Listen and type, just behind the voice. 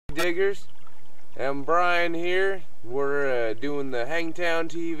Diggahs. I'm Brian here. We're doing the Hangtown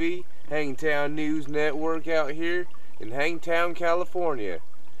TV, Hangtown News Network out here in Hangtown, California.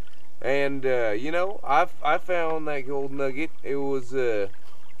 And you know, I found that gold nugget. It was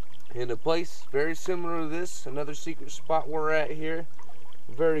in a place very similar to this, another secret spot we're at here.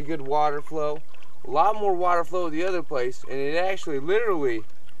 Very good water flow. A lot more water flow at the other place, and it actually literally,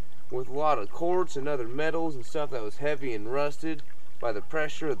 with a lot of quartz and other metals and stuff that was heavy and rusted by the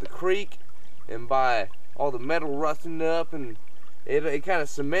pressure of the creek and by all the metal rusting up, and it kind of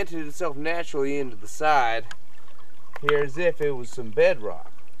cemented itself naturally into the side here as if it was some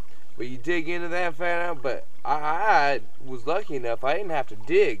bedrock. But you dig into that and find out, but I was lucky enough I didn't have to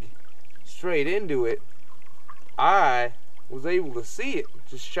dig straight into it. I was able to see it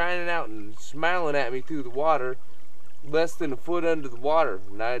just shining out and smiling at me through the water, less than a foot under the water.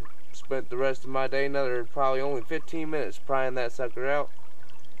 And I spent the rest of my day, another probably only 15 minutes, prying that sucker out.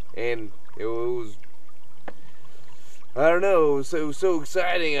 And it was, I don't know, it was so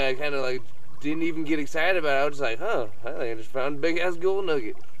exciting. I kind of like didn't even get excited about it. I was just like, huh, I think I just found a big ass gold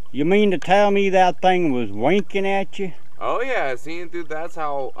nugget. You mean to tell me that thing was winking at you? Oh yeah, I seen it through. That's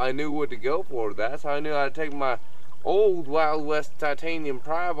how I knew what to go for. That's how I knew how to take my old Wild West titanium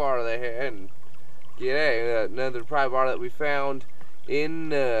pry bar they had and get another pry bar that we found in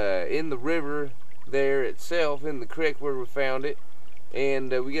the river there itself, in the creek where we found it.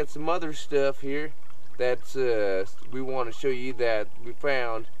 And we got some other stuff here that's we want to show you that we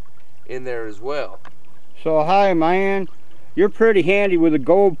found in there as well. So hi man, you're pretty handy with a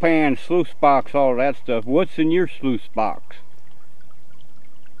gold pan, sluice box, all that stuff. What's in your sluice box?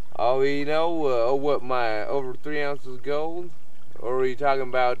 Oh, you know, what, my over 3 ounces of gold? Or are you talking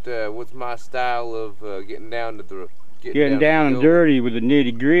about what's my style of getting down to the getting down and dirty with the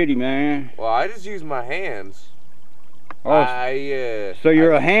nitty gritty, man? Well, I just use my hands. Oh, so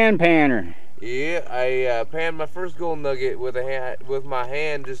you're a hand panner? Yeah, I panned my first gold nugget with my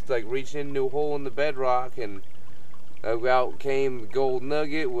hand, just like reaching into a hole in the bedrock, and out came the gold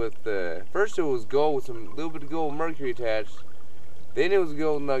nugget with first it was gold with some little bit of gold mercury attached. Then it was a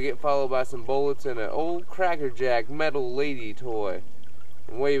gold nugget followed by some bullets and an old Cracker Jack metal lady toy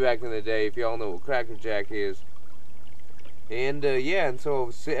from way back in the day, if y'all know what Cracker Jack is. And yeah, and so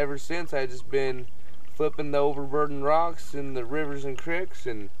ever since I've just been flipping the overburdened rocks in the rivers and creeks,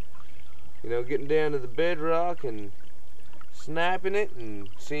 and you know, getting down to the bedrock and snapping it and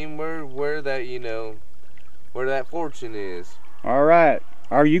seeing where that, you know, where that fortune is. All right.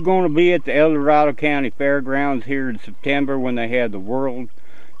 Are you going to be at the Eldorado County Fairgrounds here in September when they have the World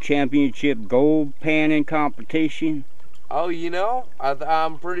Championship Gold Panning Competition? Oh, you know,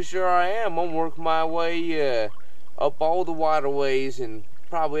 I'm pretty sure I am. I'm working my way up all the waterways and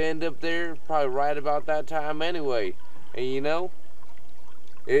probably end up there probably right about that time anyway. And you know,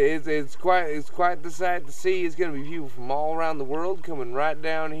 it's quite the sight to see. It's going to be people from all around the world coming right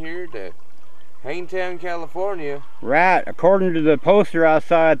down here to Hangtown, California. Right. According to the poster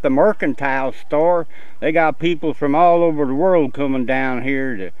outside at the mercantile store, they got people from all over the world coming down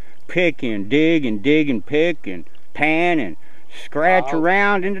here to pick and dig and pick and pan and scratch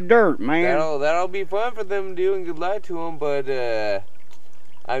around in the dirt, man. That'll be fun for them to do, and good luck to them. But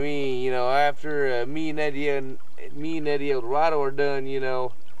I mean, you know, after me and Eddie Eldorado are done, you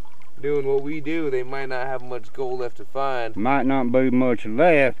know, doing what we do, they might not have much gold left to find. Might not be much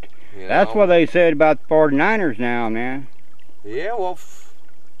left. You know? That's what they said about the 49ers now, man. Yeah, well,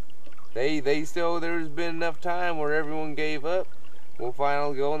 they still, there's been enough time where everyone gave up. We'll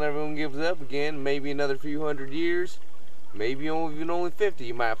finally go and everyone gives up again. Maybe another few hundred years. Maybe even only 50,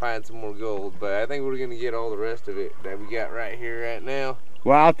 you might find some more gold. But I think we're going to get all the rest of it that we got right here, right now.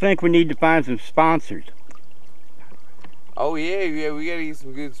 Well, I think we need to find some sponsors. Oh, yeah, we got to get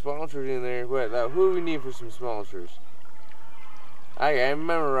some good sponsors in there. What, who do we need for some sponsors? I can't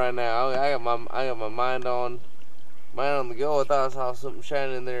remember right now. I got my mind on the go. I thought I saw something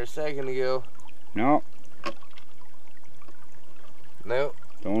shining in there a second ago. No. Nope.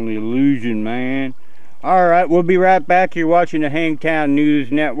 It's only illusion, man. Alright, we'll be right back. You're watching the Hangtown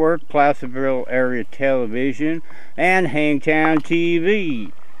News Network, Placerville Area Television, and Hangtown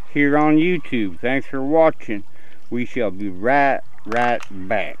TV here on YouTube. Thanks for watching. We shall be right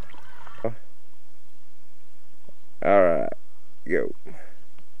back. Alright. Go.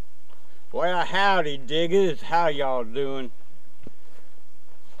 Well, howdy diggers, how y'all doing?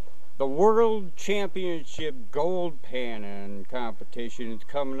 The World Championship Gold Panning Competition is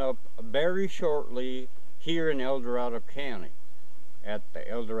coming up very shortly here in Eldorado County at the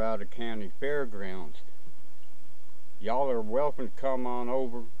Eldorado County Fairgrounds. Y'all are welcome to come on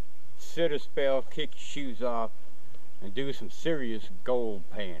over, sit a spell, kick your shoes off, and do some serious gold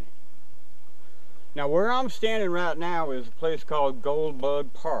panning. Now where I'm standing right now is a place called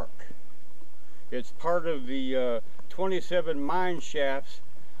Goldbug Park. It's part of the 27 mine shafts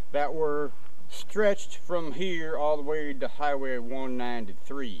that were stretched from here all the way to Highway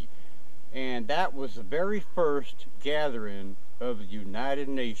 193. And that was the very first gathering of the United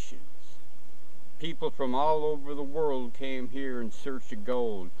Nations. People from all over the world came here in search of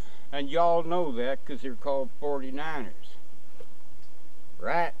gold. And y'all know that because they're called 49ers.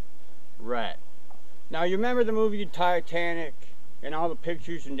 Right? Right. Now you remember the movie Titanic and all the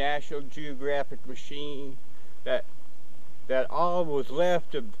pictures in National Geographic machine that all was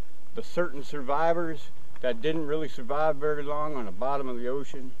left of the certain survivors that didn't really survive very long on the bottom of the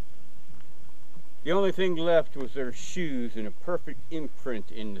ocean? The only thing left was their shoes and a perfect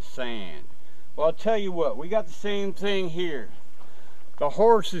imprint in the sand. Well, I'll tell you what, we got the same thing here. The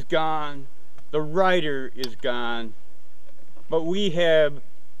horse is gone, the rider is gone, but we have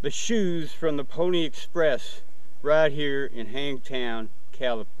the shoes from the Pony Express right here in Hangtown,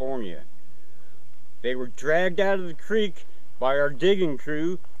 California. They were dragged out of the creek by our digging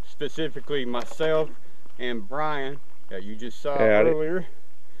crew, specifically myself and Brian, that you just saw earlier.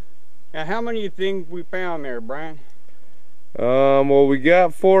 Now, how many do you think we found there, Brian? Well, we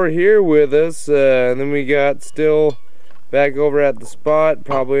got 4 here with us, and then we got still back over at the spot,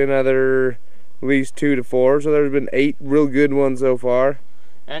 probably another at least 2 to 4. So there's been 8 real good ones so far.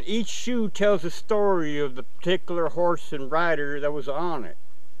 And each shoe tells a story of the particular horse and rider that was on it.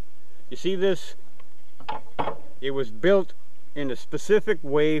 You see this? It was built in a specific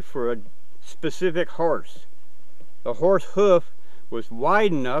way for a specific horse. The horse hoof was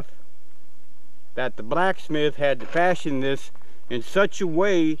wide enough that the blacksmith had to fashion this in such a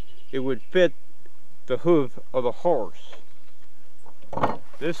way it would fit the hoof of the horse.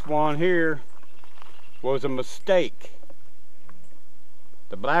 This one here was a mistake.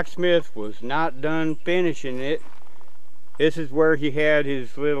 The blacksmith was not done finishing it. This is where he had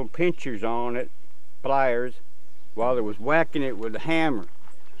his little pinchers on it, pliers, while he was whacking it with a hammer.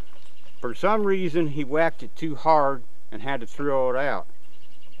 For some reason he whacked it too hard and had to throw it out.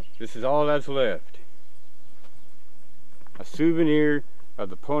 This is all that's left. A souvenir of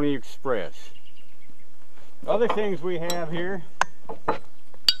the Pony Express. Other things we have here.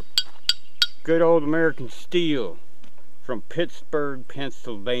 Good old American steel from Pittsburgh,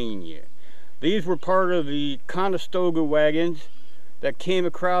 Pennsylvania. These were part of the Conestoga wagons that came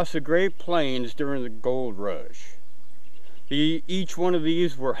across the Great Plains during the gold rush. Each one of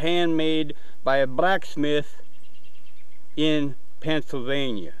these were handmade by a blacksmith in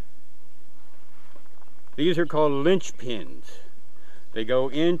Pennsylvania. These are called linchpins. They go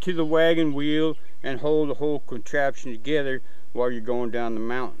into the wagon wheel and hold the whole contraption together while you're going down the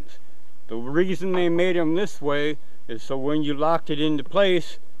mountains. The reason they made them this way is so when you locked it into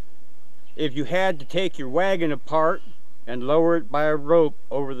place, if you had to take your wagon apart and lower it by a rope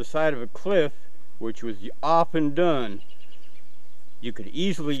over the side of a cliff, which was often done, you could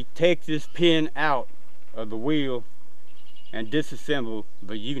easily take this pin out of the wheel and disassemble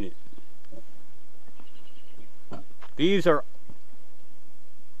the unit. These are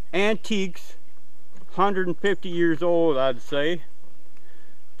antiques, 150 years old, I'd say.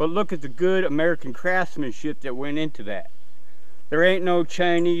 But look at the good American craftsmanship that went into that. There ain't no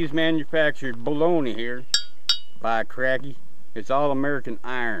Chinese manufactured baloney here, by cracky. It's all American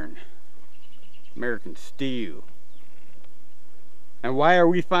iron, American steel. And why are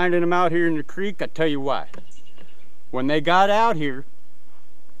we finding them out here in the creek? I tell you why. When they got out here,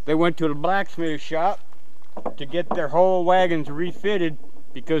 they went to the blacksmith shop to get their whole wagons refitted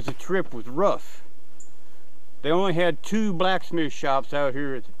because the trip was rough. They only had 2 blacksmith shops out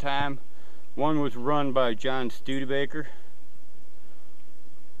here at the time. One was run by John Studebaker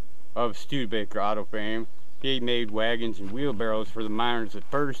of Studebaker Auto fame. He made wagons and wheelbarrows for the miners at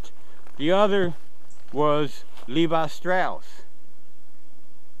first. The other was Levi Strauss.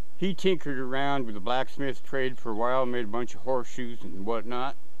 He tinkered around with the blacksmith trade for a while, made a bunch of horseshoes and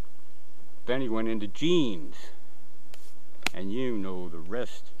whatnot. Then he went into jeans. And you know the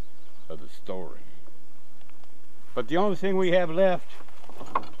rest of the story. But the only thing we have left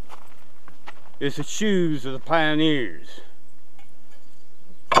is the shoes of the pioneers.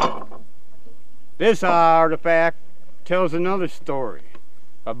 This artifact tells another story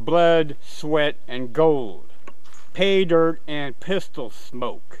of blood, sweat, and gold, pay dirt, and pistol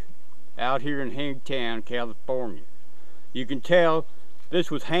smoke out here in Hangtown, California. You can tell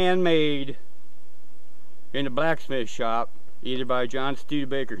this was handmade in a blacksmith shop, either by John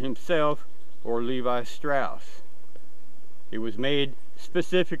Studebaker himself or Levi Strauss. It was made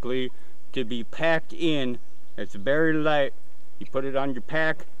specifically to be packed in. It's very light. You put it on your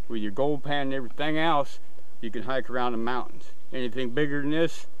pack with your gold pan and everything else, you can hike around the mountains. Anything bigger than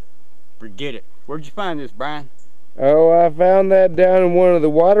this, forget it. Where'd you find this, Brian? Oh, I found that down in one of the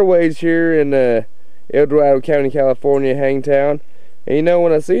waterways here in Eldorado County, California, Hangtown. And you know,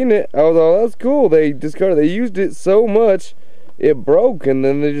 when I seen it, I was like, oh, that's cool. They discarded. They used it so much, it broke, and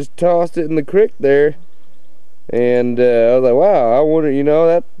then they just tossed it in the creek there. And I was like, wow, I wonder, you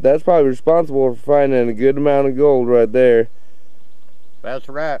know, that's probably responsible for finding a good amount of gold right there. That's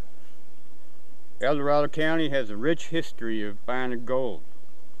right. Eldorado County has a rich history of finding gold.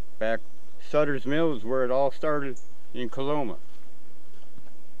 Back Sutter's Mill is where it all started in Coloma.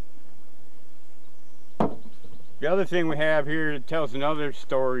 The other thing we have here tells another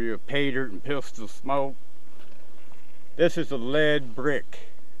story of pay dirt and pistol smoke. This is a lead brick.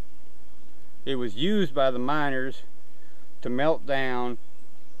 It was used by the miners to melt down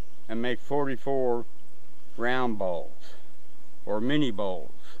and make 44 round balls or mini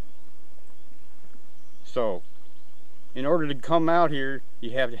balls. So, in order to come out here,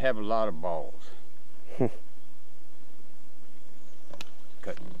 you have to have a lot of balls.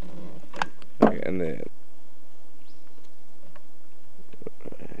 Cut. Okay, and then.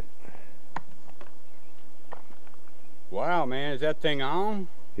 Wow, man, is that thing on?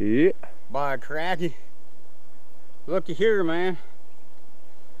 Yeah. By cracky. Looky here, man.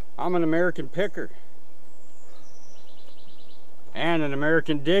 I'm an American picker. And an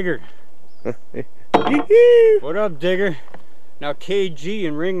American digger. What up, digger? Now, KG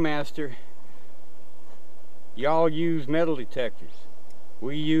and Ringmaster, y'all use metal detectors.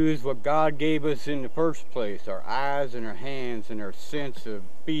 We use what God gave us in the first place, our eyes and our hands and our sense of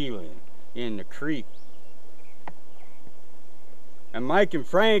feeling in the creek. And Mike and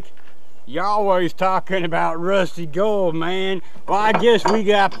Frank, y'all always talking about rusty gold, man. Well, I guess we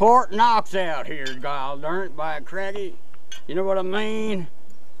got Fort Knox out here, god darn it, by a craggy. You know what I mean?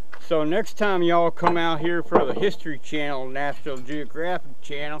 So next time y'all come out here for the History Channel, National Geographic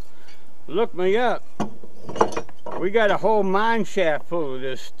Channel, look me up. We got a whole mine shaft full of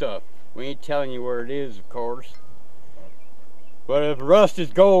this stuff. We ain't telling you where it is, of course. But if rust is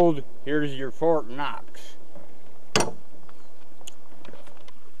gold, here's your Fort Knox.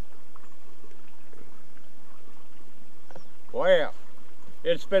 Well,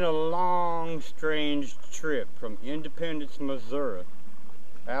 it's been a long, strange trip from Independence, Missouri,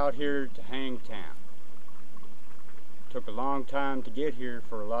 out here to Hangtown. Took a long time to get here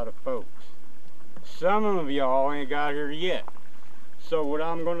for a lot of folks. Some of y'all ain't got here yet. So what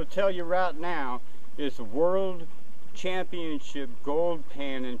I'm going to tell you right now is the World Championship Gold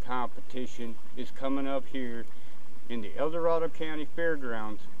Panning Competition is coming up here in the Eldorado County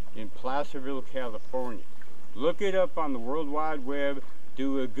Fairgrounds in Placerville, California. Look it up on the World Wide Web,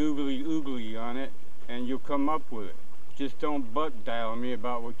 do a googly oogly on it, and you'll come up with it. Just don't butt dial me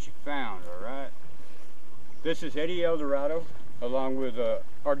about what you found, alright? This is Eddie Eldorado, along with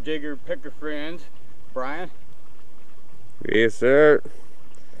our digger picker friends, Brian. Yes, sir.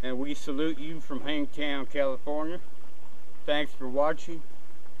 And we salute you from Hangtown, California. Thanks for watching.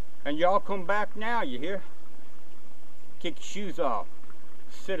 And y'all come back now, you hear? Kick your shoes off.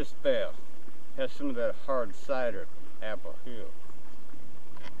 Sit a spell. Have some of that hard cider from Apple Hill.